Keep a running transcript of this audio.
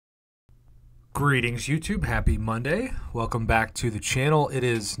Greetings, YouTube. Happy Monday. Welcome back to the channel. It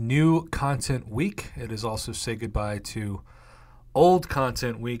is new content week. It is also say goodbye to old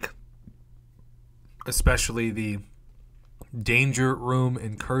content week, especially the Danger Room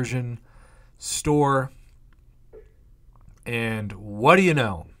Incursion store. And what do you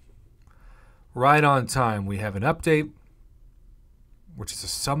know? Right on time, we have an update, which is a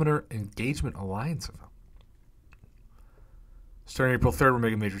Summoner Engagement Alliance event. Starting April 3rd, we're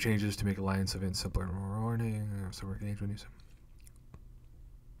making major changes to make Alliance events simpler and more rewarding. Summer engagement.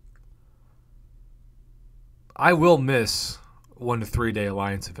 I will miss 1 to 3 day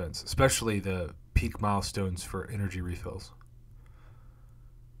Alliance events, especially the peak milestones for energy refills.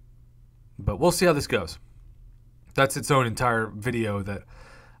 But we'll see how this goes. That's its own entire video that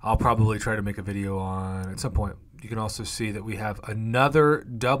I'll probably try to make a video on at some point. You can also see that we have another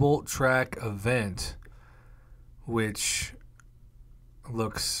double track event, which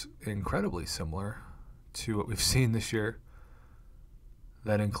looks incredibly similar to what we've seen this year.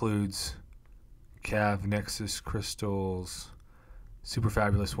 That includes Cav Nexus crystals, super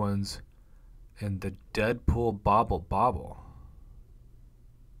fabulous ones, and the Deadpool Bobble,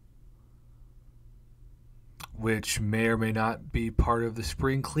 which may or may not be part of the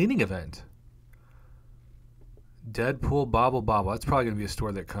spring cleaning event. Deadpool Bobble. That's probably going to be a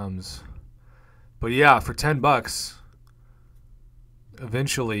store that comes. But yeah, for $10,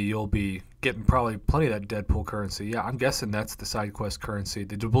 eventually you'll be getting probably plenty of that Deadpool currency. Yeah, I'm guessing that's the side quest currency.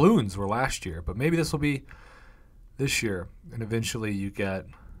 The doubloons were last year, but maybe this will be this year. And eventually you get,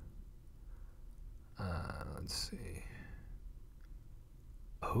 let's see.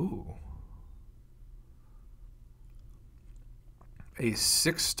 Oh. A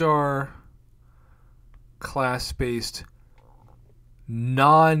 6-star class-based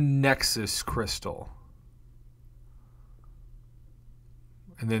non-Nexus crystal.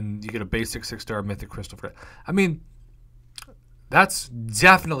 And then you get a basic 6-star mythic crystal for it. I mean, that's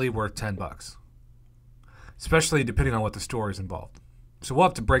definitely worth $10, especially depending on what the store is involved. So we'll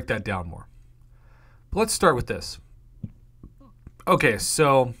have to break that down more. But let's start with this. Okay,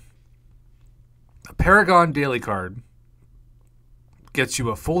 so a Paragon daily card gets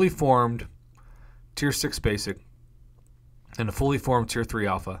you a fully formed Tier 6 basic and a fully formed Tier 3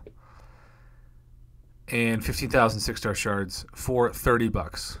 alpha and 15,000 6-star shards for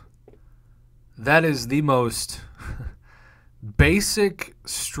 $30. That is the most basic,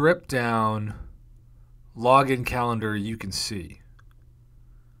 stripped down login calendar you can see.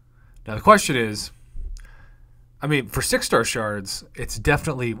 Now the question is, I mean, for 6-star shards, it's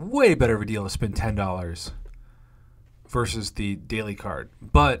definitely way better of a deal to spend $10 versus the daily card.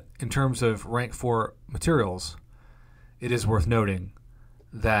 But in terms of rank 4 materials, it is worth noting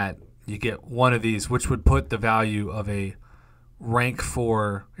that you get one of these, which would put the value of a rank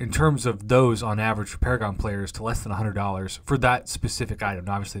 4 in terms of those on average for Paragon players to less than $100 for that specific item.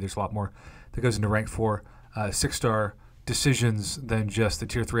 Now, obviously, there's a lot more that goes into rank 4 6-star decisions than just the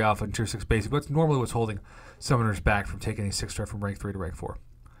Tier 3 alpha and Tier 6 basic. But it's normally what's holding summoners back from taking a 6-star from rank 3 to rank 4.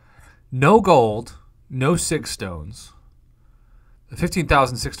 No gold, no sig stones. The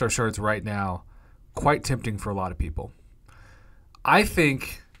 15,000 6-star shards right now, quite tempting for a lot of people. I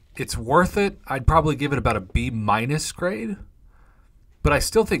think it's worth it. I'd probably give it about a B- grade, but I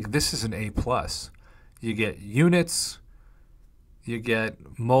still think this is an A+. You get units, you get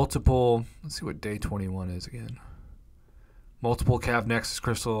multiple, let's see what day 21 is again. Multiple Cav Nexus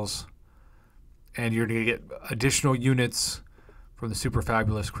crystals, and you're going to get additional units from the super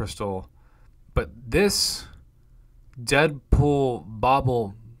fabulous crystal. But this Deadpool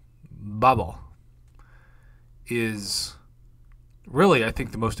Bobble is really, I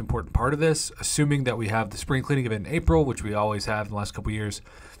think, the most important part of this, assuming that we have the spring cleaning event in April, which we always have in the last couple of years,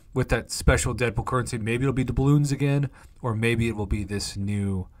 with that special Deadpool currency. Maybe it'll be doubloons again, or maybe it will be this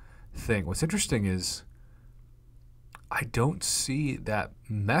new thing. What's interesting is I don't see that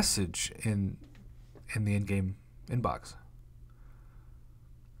message in the in-game inbox.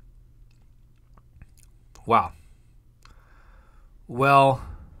 Wow. Well,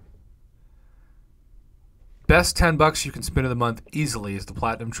 best $10 you can spend in the month easily is the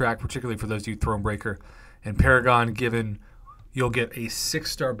Platinum track, particularly for those of you Thronebreaker and Paragon, given you'll get a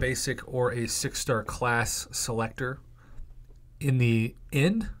 6-star basic or a 6-star class selector in the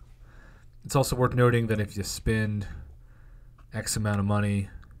end. It's also worth noting that if you spend X amount of money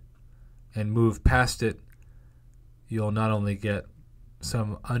and move past it, you'll not only get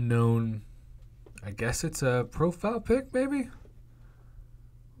some unknown, I guess it's a profile pic maybe?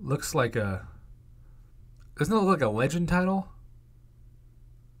 Looks like a, doesn't it look like a legend title?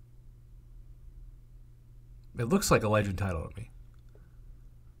 It looks like a legend title to me.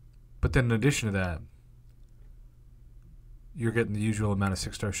 But But then in addition to that, you're getting the usual amount of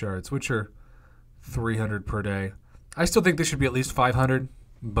 6-star shards, which are 300 per day. I still think this should be at least 500,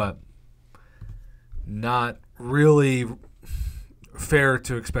 but not really fair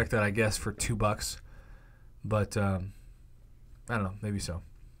to expect that, I guess, for $2. But I don't know, maybe so.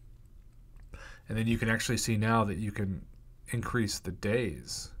 And then you can actually see now that you can increase the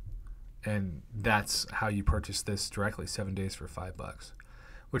days, and that's how you purchase this directly. 7 days for $5,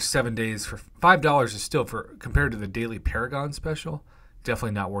 which 7 days for $5 is still, for compared to the daily Paragon special,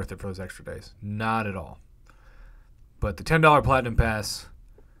 definitely not worth it for those extra days. Not at all. But the $10 Platinum Pass,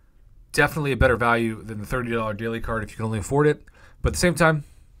 definitely a better value than the $30 daily card if you can only afford it. But at the same time,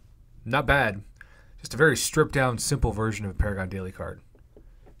 not bad. Just a very stripped down, simple version of a Paragon daily card.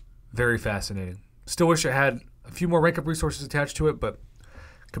 Very fascinating. Still wish it had a few more rank up resources attached to it, but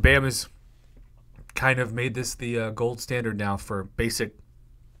Kabam has kind of made this the gold standard now for basic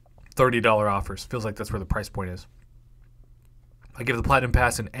 $30 offers. Feels like that's where the price point is. I give the Platinum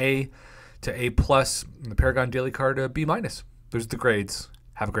Pass an A to A+, and the Paragon daily card a B-. Those are the grades.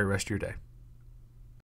 Have a great rest of your day.